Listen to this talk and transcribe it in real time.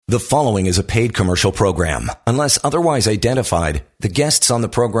The following is a paid commercial program. Unless otherwise identified, the guests on the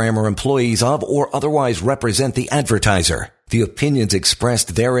program are employees of or otherwise represent the advertiser. The opinions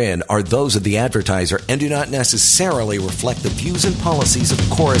expressed therein are those of the advertiser and do not necessarily reflect the views and policies of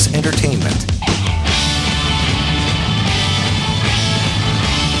Chorus Entertainment.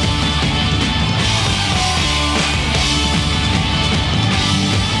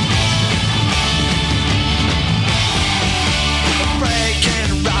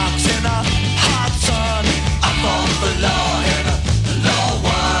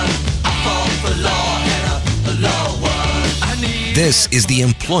 This is the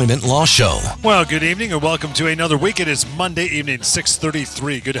Employment Law Show. Well, good evening and welcome to another week. It is Monday evening,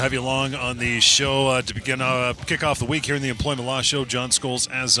 6:33. Good to have you along on the show to begin kick off the week here in the Employment Law Show. John Scholes,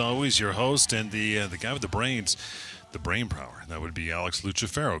 as always, your host, and the guy with the brains, the brain power. That would be Alex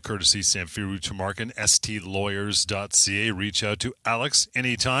Lucifero, courtesy Samfiru Tumarkin, stlawyers.ca. Reach out to Alex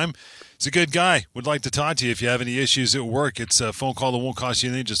anytime. He's a good guy. Would like to talk to you if you have any issues at work. It's a phone call that won't cost you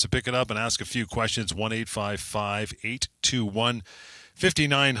anything, just to pick it up and ask a few questions.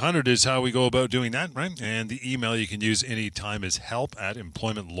 1-855-821-5900 is how we go about doing that, right? And the email you can use anytime is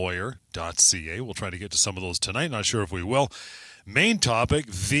help@employmentlawyer.ca. We'll try to get to some of those tonight. Not sure if we will. Main topic,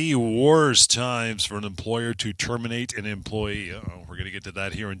 the worst times for an employer to terminate an employee. We're going to get to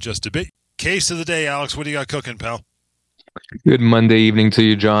that here in just a bit. Case of the day, Alex. What do you got cooking, pal? Good Monday evening to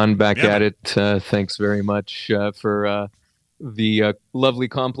you, John. Back at it. Thanks very much for the lovely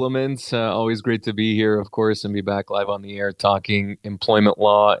compliments. Always great to be here, of course, and be back live on the air talking employment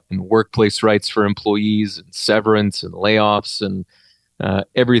law and workplace rights for employees and severance and layoffs and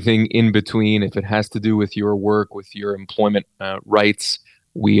everything in between. If it has to do with your work, with your employment rights,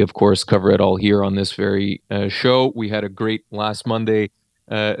 we, of course, cover it all here on this very show. We had a great last Monday,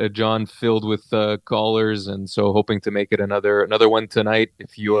 John, filled with callers, and so hoping to make it another one tonight.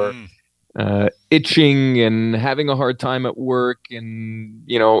 If you're itching and having a hard time at work and,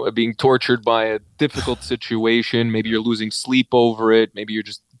 you know, being tortured by a difficult situation, maybe you're losing sleep over it, maybe you're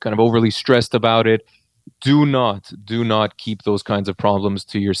just kind of overly stressed about it, do not keep those kinds of problems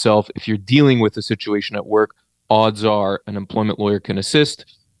to yourself. If you're dealing with a situation at work, odds are an employment lawyer can assist.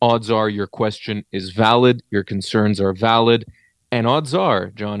 Odds are your question is valid, your concerns are valid. And odds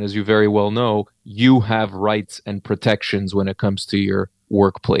are, John, as you very well know, you have rights and protections when it comes to your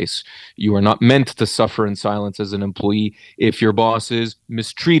workplace. You are not meant to suffer in silence as an employee if your boss is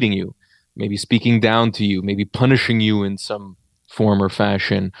mistreating you, maybe speaking down to you, maybe punishing you in some form or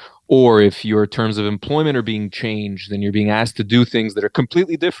fashion, or if your terms of employment are being changed and you're being asked to do things that are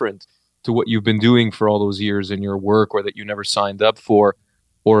completely different to what you've been doing for all those years in your work or that you never signed up for,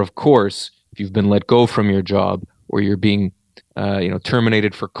 or of course, if you've been let go from your job or you're being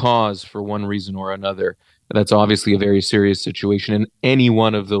terminated for cause for one reason or another. That's obviously a very serious situation. In any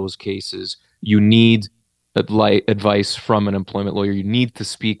one of those cases, you need advice from an employment lawyer. You need to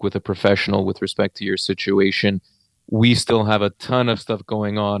speak with a professional with respect to your situation. We still have a ton of stuff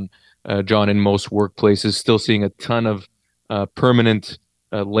going on, John, in most workplaces, still seeing a ton of permanent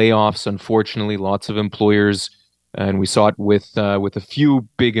layoffs, unfortunately. Lots of employers, and we saw it with a few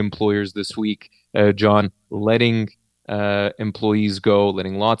big employers this week, John, letting employees go,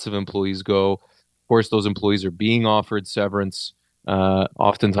 letting lots of employees go. Of course, those employees are being offered severance.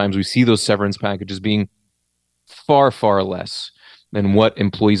 Oftentimes, we see those severance packages being far, far less than what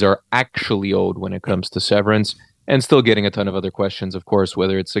employees are actually owed when it comes to severance, and still getting a ton of other questions, of course,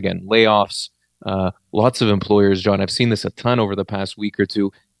 whether it's, again, layoffs. Lots of employers, John, I've seen this a ton over the past week or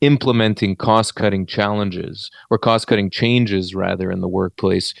two, implementing cost-cutting challenges or cost-cutting changes, rather, in the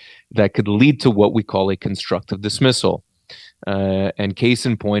workplace that could lead to what we call a constructive dismissal. And case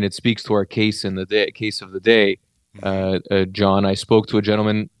in point, it speaks to our case of the day. John, I spoke to a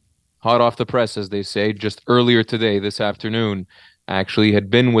gentleman, hot off the press, as they say, just earlier today, this afternoon, actually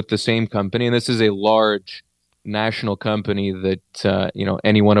had been with the same company, and this is a large national company that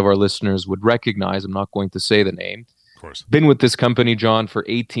any one of our listeners would recognize. I'm not going to say the name. Of course. Been with this company, John, for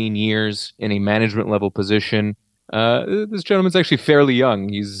 18 years in a management level position. This gentleman's actually fairly young.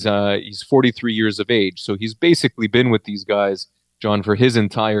 He's 43 years of age, so he's basically been with these guys, John, for his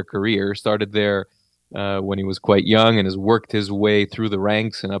entire career. Started there when he was quite young and has worked his way through the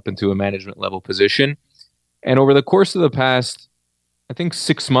ranks and up into a management level position. And over the course of the past, I think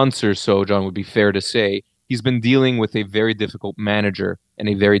 6 months or so, John, would be fair to say, he's been dealing with a very difficult manager and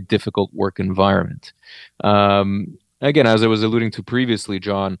a very difficult work environment. Again, as I was alluding to previously,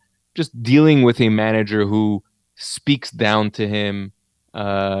 John, just dealing with a manager who speaks down to him,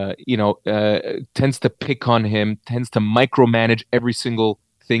 tends to pick on him, tends to micromanage every single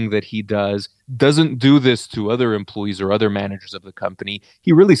thing that he doesn't do this to other employees or other managers of the company.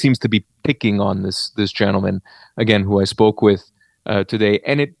 He really seems to be picking on this gentleman, again, who I spoke with today.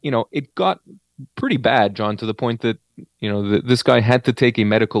 And it got pretty bad, John, to the point that, this guy had to take a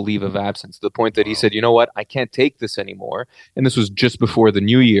medical leave of absence, to the point that he said, you know what, I can't take this anymore. And this was just before the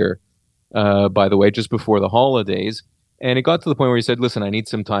new year, by the way, just before the holidays. And it got to the point where he said, listen, I need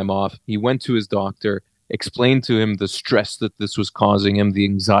some time off. He went to his doctor, explained to him the stress that this was causing him, the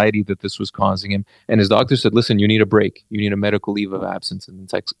anxiety that this was causing him. And his doctor said, listen, you need a break. You need a medical leave of absence. And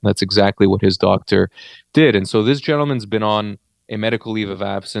that's exactly what his doctor did. And so this gentleman's been on a medical leave of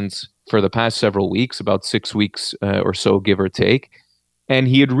absence for the past several weeks, about 6 weeks or so, give or take. And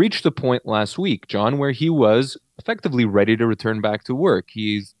he had reached the point last week, John, where he was effectively ready to return back to work.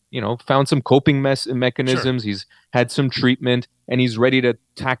 He's found some coping mechanisms. Sure. He's had some treatment, and he's ready to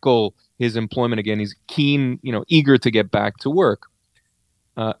tackle his employment again. He's keen, eager to get back to work.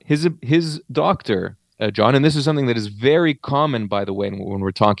 His doctor, John, and this is something that is very common, by the way, when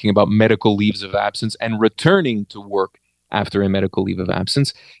we're talking about medical leaves of absence and returning to work after a medical leave of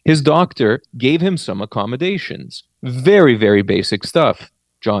absence, his doctor gave him some accommodations. Very, very basic stuff.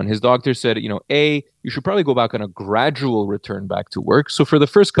 John, his doctor said, you should probably go back on a gradual return back to work. So for the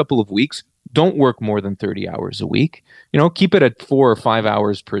first couple of weeks, don't work more than 30 hours a week. Keep it at 4 or 5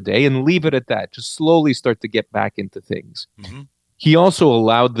 hours per day and leave it at that. Just slowly start to get back into things. Mm-hmm. He also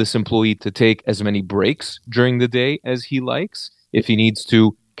allowed this employee to take as many breaks during the day as he likes. If he needs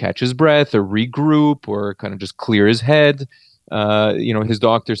to catch his breath or regroup or kind of just clear his head, his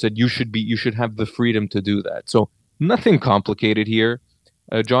doctor said you should have the freedom to do that. So nothing complicated here.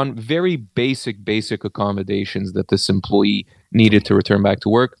 John, very basic accommodations that this employee needed to return back to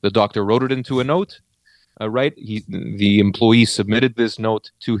work. The doctor wrote it into a note, right? The employee submitted this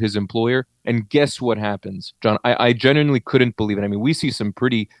note to his employer, and guess what happens? John, I genuinely couldn't believe it. I mean, we see some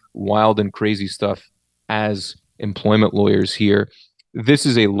pretty wild and crazy stuff as employment lawyers here. This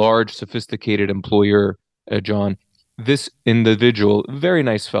is a large, sophisticated employer, John. This individual, very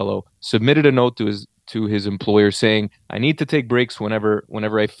nice fellow, submitted a note to his employer saying, I need to take breaks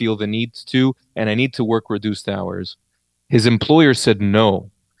whenever I feel the need to, and I need to work reduced hours. His employer said no,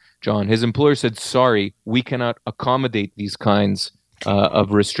 John. His employer said, sorry, we cannot accommodate these kinds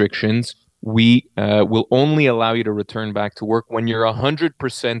of restrictions. We will only allow you to return back to work when you're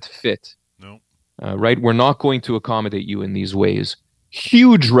 100% fit. No. Right? We're not going to accommodate you in these ways.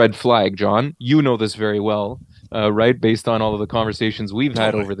 Huge red flag, John. You know this very well, right? Based on all of the conversations we've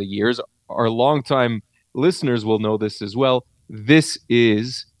had over the years. Our longtime listeners will know this as well. This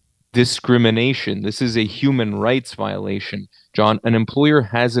is discrimination. This is a human rights violation. John, an employer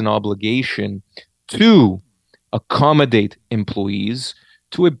has an obligation to accommodate employees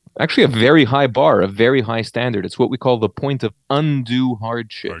to actually a very high bar, a very high standard. It's what we call the point of undue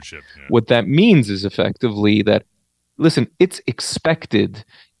hardship. Yeah. What that means is effectively that, listen, it's expected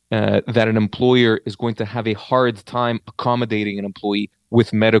that an employer is going to have a hard time accommodating an employee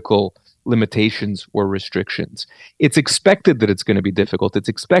with medical limitations or restrictions. It's expected that it's going to be difficult. It's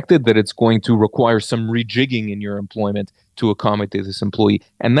expected that it's going to require some rejigging in your employment to accommodate this employee.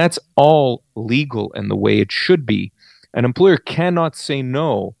 And that's all legal and the way it should be. An employer cannot say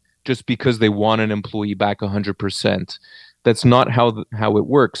no just because they want an employee back 100%. That's not how it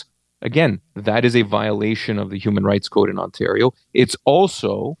works. Again, that is a violation of the Human Rights Code in Ontario. It's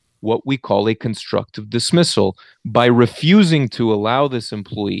also what we call a constructive dismissal. By refusing to allow this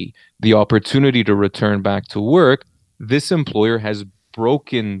employee the opportunity to return back to work, this employer has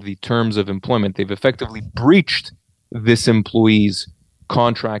broken the terms of employment. They've effectively breached this employee's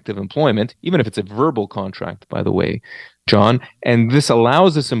contract of employment, even if it's a verbal contract, by the way, John. And this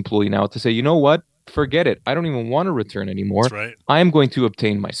allows this employee now to say, you know what? Forget it. I don't even want to return anymore. That's right. I am going to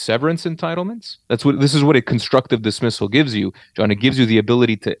obtain my severance entitlements. This is what a constructive dismissal gives you, John. It gives you the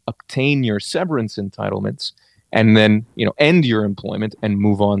ability to obtain your severance entitlements and then, end your employment and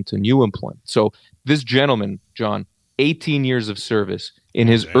move on to new employment. So this gentleman, John, 18 years of service in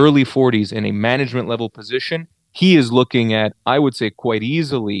his early 40s in a management level position, he is looking at, I would say quite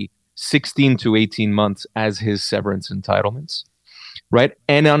easily, 16 to 18 months as his severance entitlements. Right.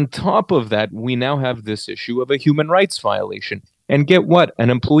 And on top of that, we now have this issue of a human rights violation. And get what? An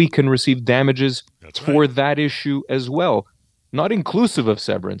employee can receive damages for that issue as well. Not inclusive of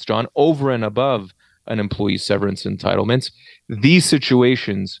severance, John, over and above an employee's severance entitlements. These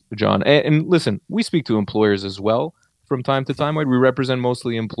situations, John, and listen, we speak to employers as well from time to time. Right? We represent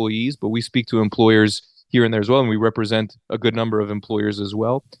mostly employees, but we speak to employers here and there as well. And we represent a good number of employers as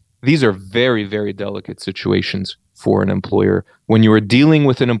well. These are very, very delicate situations for an employer. When you are dealing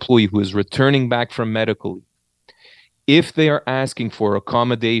with an employee who is returning back from medical leave, if they are asking for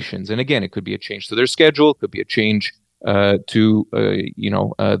accommodations, and again, it could be a change to their schedule, it could be a change to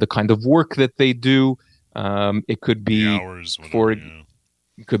the kind of work that they do. It could be the hours, whatever,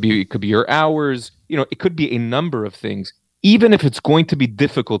 it could be your hours. It could be a number of things. Even if it's going to be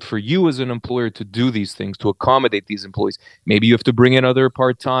difficult for you as an employer to do these things, to accommodate these employees, maybe you have to bring in other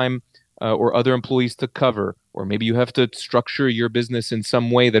part-time or other employees to cover, or maybe you have to structure your business in some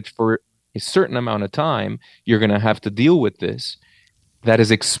way that for a certain amount of time, you're going to have to deal with this. That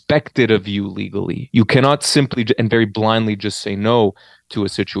is expected of you legally. You cannot simply and very blindly just say no to a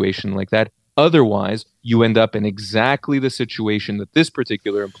situation like that. Otherwise, you end up in exactly the situation that this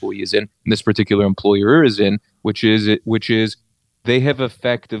particular employee is in, and this particular employer is in, which is they have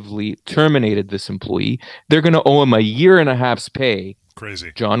effectively terminated this employee. They're going to owe him a year and a half's pay.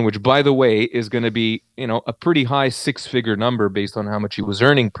 Crazy, John, which, by the way, is going to be a pretty high six-figure number based on how much he was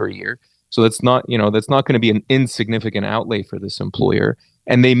earning per year. So that's not going to be an insignificant outlay for this employer,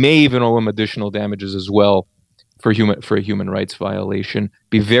 and they may even owe him additional damages as well for a human rights violation.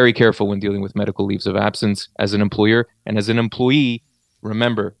 Be very careful when dealing with medical leaves of absence as an employer, and as an employee,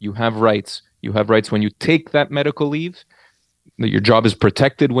 remember, you have rights. You have rights when you take that medical leave. That your job is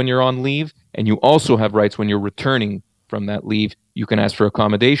protected when you're on leave, and you also have rights when you're returning from that leave. You can ask for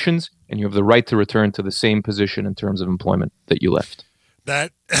accommodations, and you have the right to return to the same position in terms of employment that you left.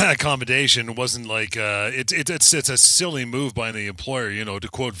 That accommodation wasn't like it's a silly move by the employer. To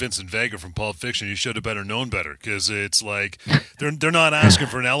quote Vincent Vega from Pulp Fiction, you should have better known better, because it's like they're not asking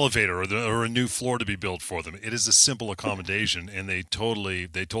for an elevator or a new floor to be built for them. It is a simple accommodation, and they totally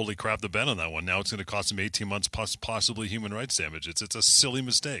crapped the bed on that one. Now it's going to cost them 18 months, possibly human rights damage. It's a silly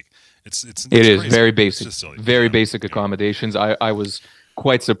mistake. It is crazy. Very basic, basic accommodations. I was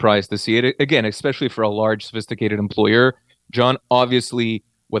quite surprised to see it again, especially for a large, sophisticated employer. John, obviously,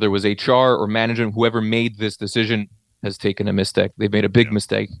 whether it was HR or management, whoever made this decision has taken a mistake. They've made a big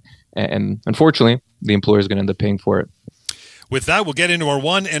mistake. And unfortunately, the employer is going to end up paying for it. With that, we'll get into our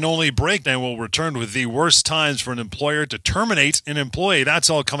one and only break. Then we'll return with the worst times for an employer to terminate an employee. That's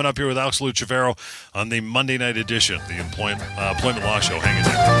all coming up here with Alex Lucifero on the Monday night edition, the Employment Law Show. Hang in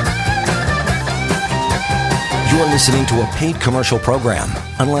there. You're listening to a paid commercial program.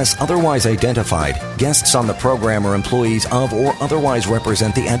 Unless otherwise identified, guests on the program are employees of or otherwise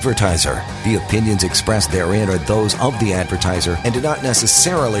represent the advertiser. The opinions expressed therein are those of the advertiser and do not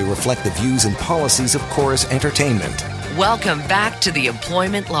necessarily reflect the views and policies of Chorus Entertainment. Welcome back to the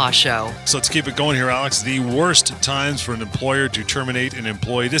Employment Law Show. So let's keep it going here, Alex. The worst times for an employer to terminate an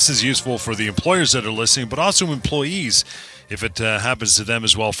employee. This is useful for the employers that are listening, but also employees if it happens to them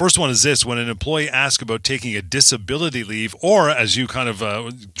as well. First one is this: when an employee asks about taking a disability leave, or as you kind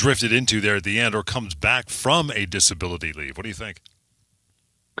of drifted into there at the end, or comes back from a disability leave. What do you think?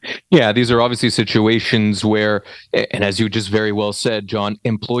 Yeah, these are obviously situations where, and as you just very well said, John,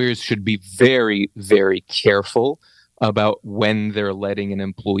 employers should be very, very careful about when they're letting an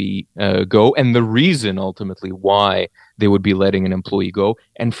employee go, and the reason ultimately why they would be letting an employee go.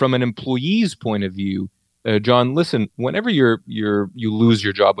 And from an employee's point of view, John, listen, whenever you lose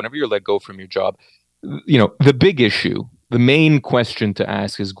your job, whenever you're let go from your job, the big issue, the main question to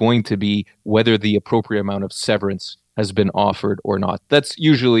ask is going to be whether the appropriate amount of severance has been offered or not. That's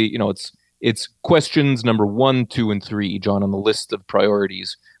usually, it's questions number 1, 2, and 3, John, on the list of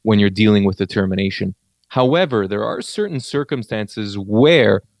priorities when you're dealing with the termination. However, there are certain circumstances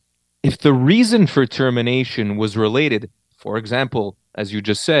where if the reason for termination was related, for example, as you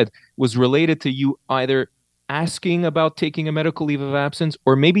just said, was related to you either asking about taking a medical leave of absence,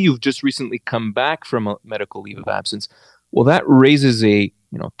 or maybe you've just recently come back from a medical leave of absence, well, that raises a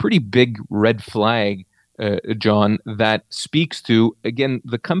pretty big red flag, John, that speaks to, again,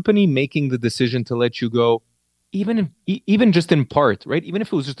 the company making the decision to let you go, even just in part, right? Even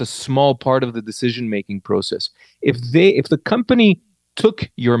if it was just a small part of the decision-making process. If the company took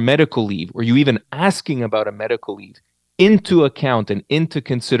your medical leave, or you even asking about a medical leave, into account and into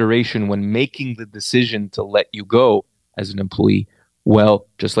consideration when making the decision to let you go as an employee, well,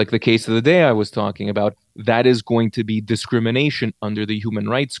 just like the case of the day I was talking about, that is going to be discrimination under the Human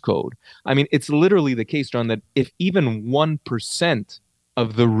Rights Code. I mean, it's literally the case, John, that if even 1%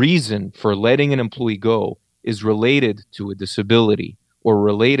 of the reason for letting an employee go is related to a disability or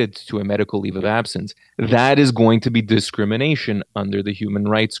related to a medical leave of absence, that is going to be discrimination under the Human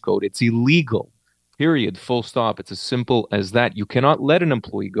Rights Code. It's illegal. Period. Full stop. It's as simple as that. You cannot let an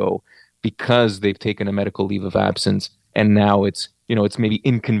employee go because they've taken a medical leave of absence, and now it's maybe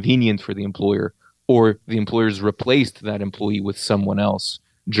inconvenient for the employer, or the employer's replaced that employee with someone else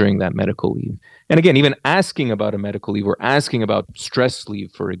during that medical leave. And again, even asking about a medical leave or asking about stress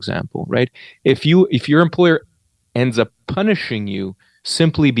leave, for example, right? If your employer ends up punishing you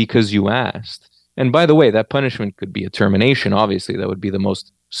simply because you asked. And by the way, that punishment could be a termination. Obviously, that would be the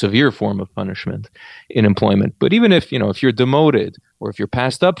most severe form of punishment in employment. But even if, if you're demoted, or if you're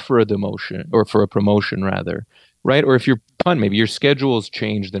passed up for a demotion, or for a promotion rather, right? Or if you're maybe your schedule's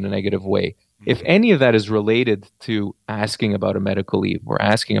changed in a negative way. If any of that is related to asking about a medical leave or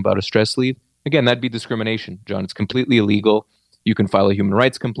asking about a stress leave, again, that'd be discrimination, John. It's completely illegal. You can file a human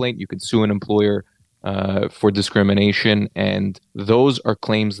rights complaint. You can sue an employer for discrimination. And those are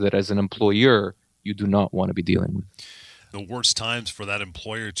claims that as an employer, you do not want to be dealing with. The worst times for that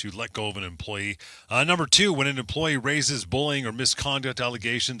employer to let go of an employee. Number two, when an employee raises bullying or misconduct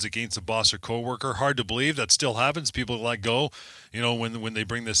allegations against a boss or coworker, hard to believe that still happens. People let go, when they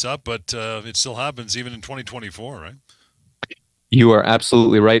bring this up, but it still happens even in 2024, right? You are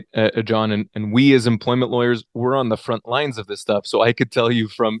absolutely right, John. And we as employment lawyers, we're on the front lines of this stuff. So I could tell you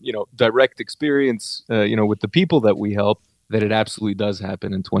from, direct experience, with the people that we help, that it absolutely does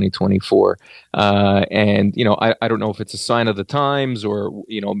happen in 2024. And, I don't know if it's a sign of the times or,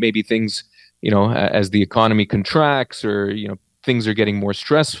 maybe things, as the economy contracts or, things are getting more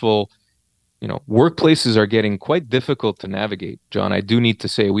stressful, workplaces are getting quite difficult to navigate. John, I do need to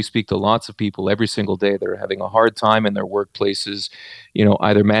say, we speak to lots of people every single day that are having a hard time in their workplaces,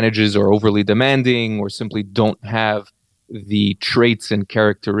 either managers are overly demanding or simply don't have the traits and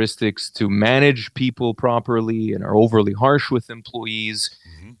characteristics to manage people properly and are overly harsh with employees.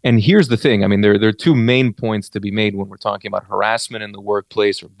 Mm-hmm. And here's the thing. I mean, there are two main points to be made when we're talking about harassment in the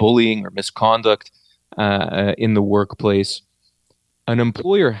workplace or bullying or misconduct in the workplace. An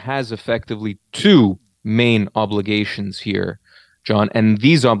employer has effectively two main obligations here, John, and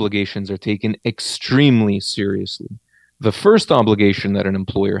these obligations are taken extremely seriously. The first obligation that an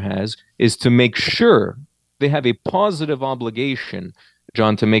employer has is to make sure they have a positive obligation,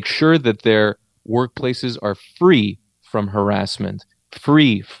 John, to make sure that their workplaces are free from harassment,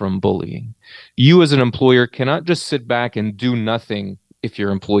 free from bullying. You as an employer cannot just sit back and do nothing if your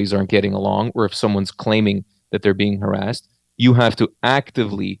employees aren't getting along or if someone's claiming that they're being harassed. You have to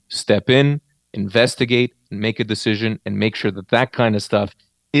actively step in, investigate, and make a decision and make sure that that kind of stuff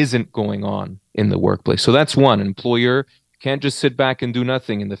isn't going on in the workplace. So that's one. An employer can't just sit back and do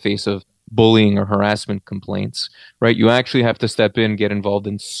nothing in the face of bullying or harassment complaints, right? You actually have to step in, get involved,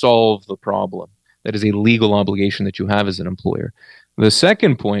 and solve the problem. That is a legal obligation that you have as an employer. The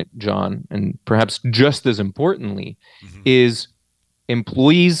second point, John, and perhaps just as importantly, is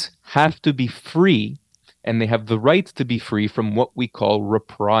employees have to be free, and they have the right to be free from what we call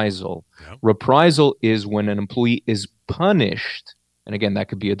reprisal. Yep. Reprisal is when an employee is punished, and again, that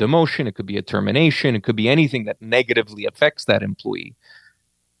could be a demotion, it could be a termination, it could be anything that negatively affects that employee.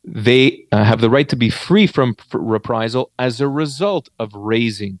 They have the right to be free from reprisal as a result of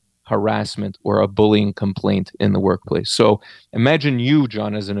raising harassment or a bullying complaint in the workplace. So imagine you,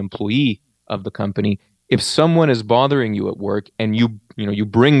 John, as an employee of the company, if someone is bothering you at work and you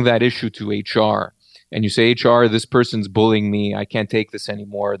bring that issue to HR and you say, HR, this person's bullying me, I can't take this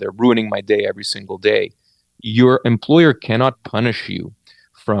anymore, they're ruining my day every single day. Your employer cannot punish you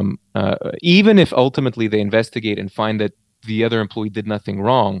from, even if ultimately they investigate and find that the other employee did nothing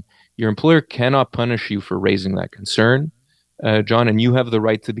wrong, your employer cannot punish you for raising that concern, John, and you have the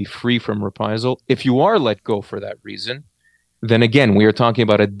right to be free from reprisal. If you are let go for that reason, then again, we are talking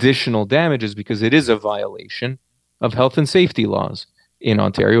about additional damages because it is a violation of health and safety laws in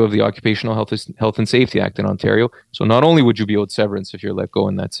Ontario, of the Occupational Health and Safety Act in Ontario. So not only would you be owed severance if you're let go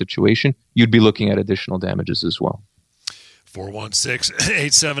in that situation, you'd be looking at additional damages as well.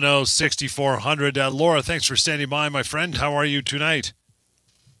 416-870-6400. Laura, thanks for standing by, my friend. How are you tonight?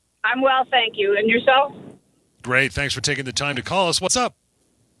 I'm well, thank you. And yourself? Great. Thanks for taking the time to call us. What's up?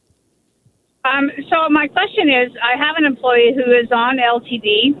 So my question is, I have an employee who is on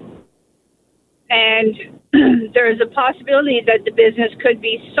LTD, and there is a possibility that the business could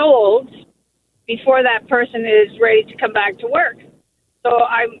be sold before that person is ready to come back to work. So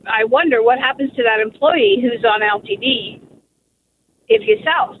I wonder what happens to that employee who's on LTD if he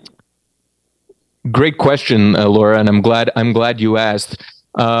sells. Great question, Laura, and I'm glad you asked.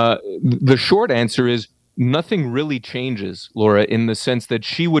 The short answer is nothing really changes, Laura, in the sense that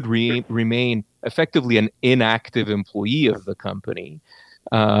she would remain effectively an inactive employee of the company.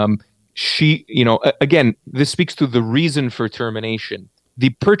 She, again, this speaks to the reason for termination. The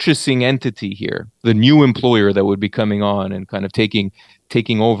purchasing entity here, the new employer that would be coming on and kind of taking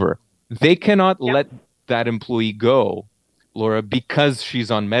over, they cannot let that employee go, Laura, because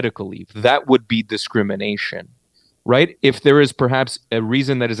she's on medical leave. That would be discrimination, right? If there is perhaps a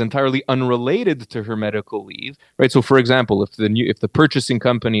reason that is entirely unrelated to her medical leave, right? So, for example, if the purchasing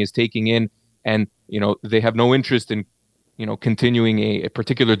company is taking in and they have no interest in continuing a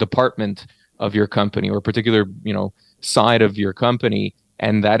particular department of your company or a particular side of your company,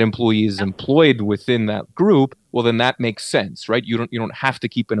 and that employee is employed within that group, well, then that makes sense, right? You don't have to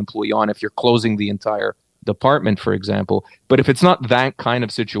keep an employee on if you're closing the entire department, for example. But if it's not that kind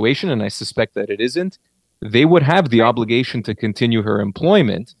of situation, and I suspect that it isn't, they would have the obligation to continue her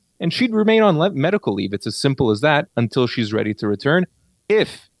employment, and she'd remain on medical leave. It's as simple as that until she's ready to return,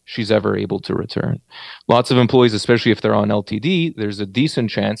 if she's ever able to return. Lots of employees, especially if they're on LTD, there's a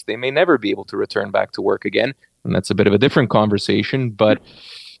decent chance they may never be able to return back to work again. And that's a bit of a different conversation. But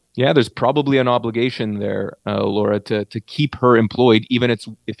yeah, there's probably an obligation there, Laura, to keep her employed, even if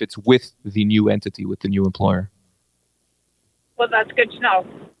it's with the new entity, with the new employer. Well, that's good to know.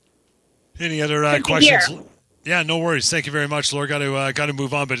 Any other questions? Yeah, no worries. Thank you very much, Laura. Got to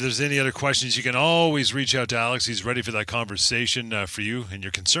move on, but if there's any other questions, you can always reach out to Alex. He's ready for that conversation for you and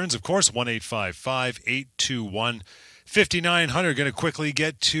your concerns, of course. 1-855-821-5900. Going to quickly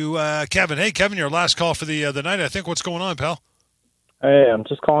get to Kevin. Hey, Kevin, your last call for the night, I think. What's going on, pal? Hey, I'm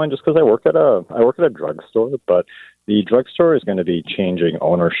just calling just because I work at a drugstore, but the drugstore is going to be changing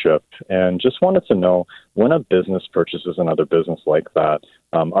ownership, and just wanted to know, when a business purchases another business like that,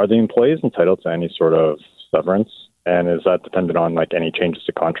 are the employees entitled to any sort of severance, and is that dependent on any changes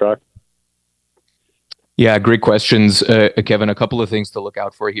to contract? Yeah, great questions, Kevin. A couple of things to look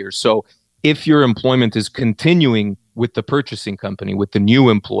out for here. So if your employment is continuing with the purchasing company, with the new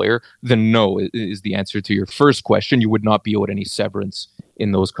employer, then no is the answer to your first question. You would not be owed any severance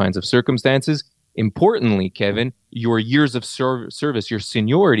in those kinds of circumstances. Importantly, Kevin, your years of service, your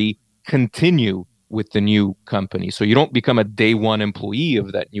seniority, continue with the new company. So you don't become a day one employee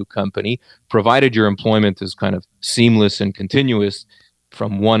of that new company, provided your employment is kind of seamless and continuous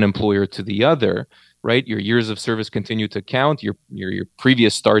from one employer to the other, right? Your years of service continue to count. Your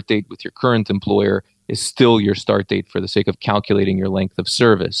previous start date with your current employer is still your start date for the sake of calculating your length of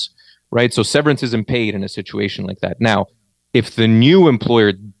service, right? So severance isn't paid in a situation like that. Now, if the new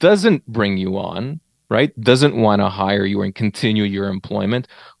employer doesn't bring you on, right, doesn't want to hire you and continue your employment,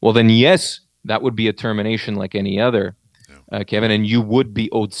 well, then yes, that would be a termination like any other, Kevin, and you would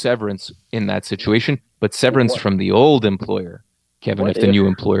be owed severance in that situation, but severance from the old employer, Kevin, if the new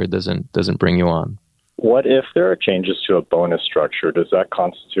employer doesn't bring you on. What if there are changes to a bonus structure? Does that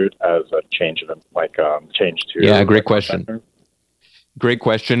constitute as a change of change to? Yeah, great question. Great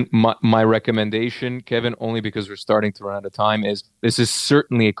question. My recommendation, Kevin, only because we're starting to run out of time, is this is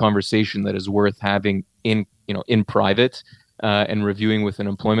certainly a conversation that is worth having in private and reviewing with an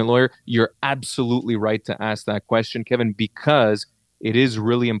employment lawyer. You're absolutely right to ask that question, Kevin, because it is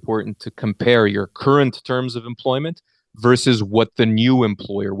really important to compare your current terms of employment versus what the new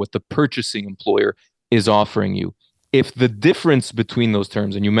employer, what the purchasing employer is offering you. If the difference between those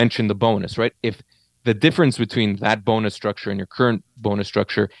terms, and you mentioned the bonus, right? If the difference between that bonus structure and your current bonus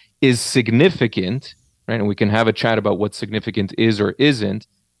structure is significant, right? And we can have a chat about what significant is or isn't,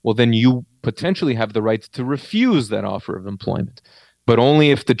 well, then you potentially have the right to refuse that offer of employment. But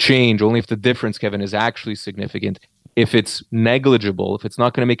only if the difference, Kevin, is actually significant. If it's negligible, if it's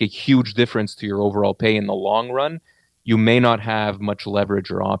not going to make a huge difference to your overall pay in the long run, you may not have much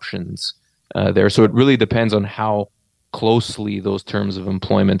leverage or options there. So it really depends on how closely those terms of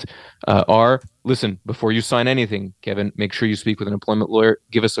employment are. Listen, before you sign anything, Kevin, make sure you speak with an employment lawyer.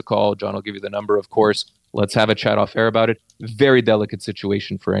 Give us a call. John will give you the number, of course. Let's have a chat off air about it. Very delicate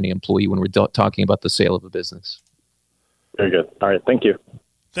situation for any employee when we're talking about the sale of a business. Very good. All right. Thank you.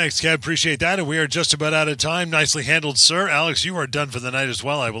 Thanks, Kev. Appreciate that. And we are just about out of time. Nicely handled, sir. Alex, you are done for the night as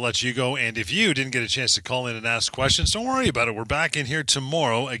well. I will let you go. And if you didn't get a chance to call in and ask questions, don't worry about it. We're back in here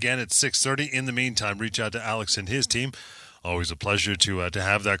tomorrow, again at 6:30. In the meantime, reach out to Alex and his team. Always a pleasure to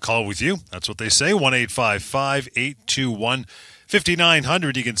have that call with you. That's what they say.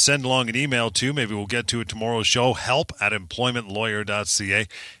 1-855-821-5900. You can send along an email to. Maybe we'll get to it tomorrow's show. help@employmentlawyer.ca.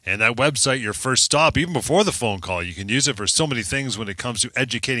 And that website, your first stop, even before the phone call. You can use it for so many things when it comes to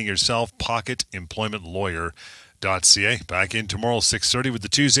educating yourself. pocketemploymentlawyer.ca. Back in tomorrow, 6:30 with the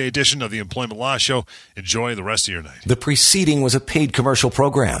Tuesday edition of the Employment Law Show. Enjoy the rest of your night. The preceding was a paid commercial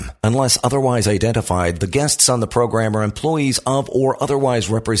program. Unless otherwise identified, the guests on the program are employees of or otherwise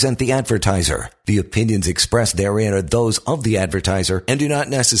represent the advertiser. The opinions expressed therein are those of the advertiser and do not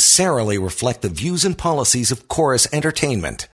necessarily reflect the views and policies of Chorus Entertainment.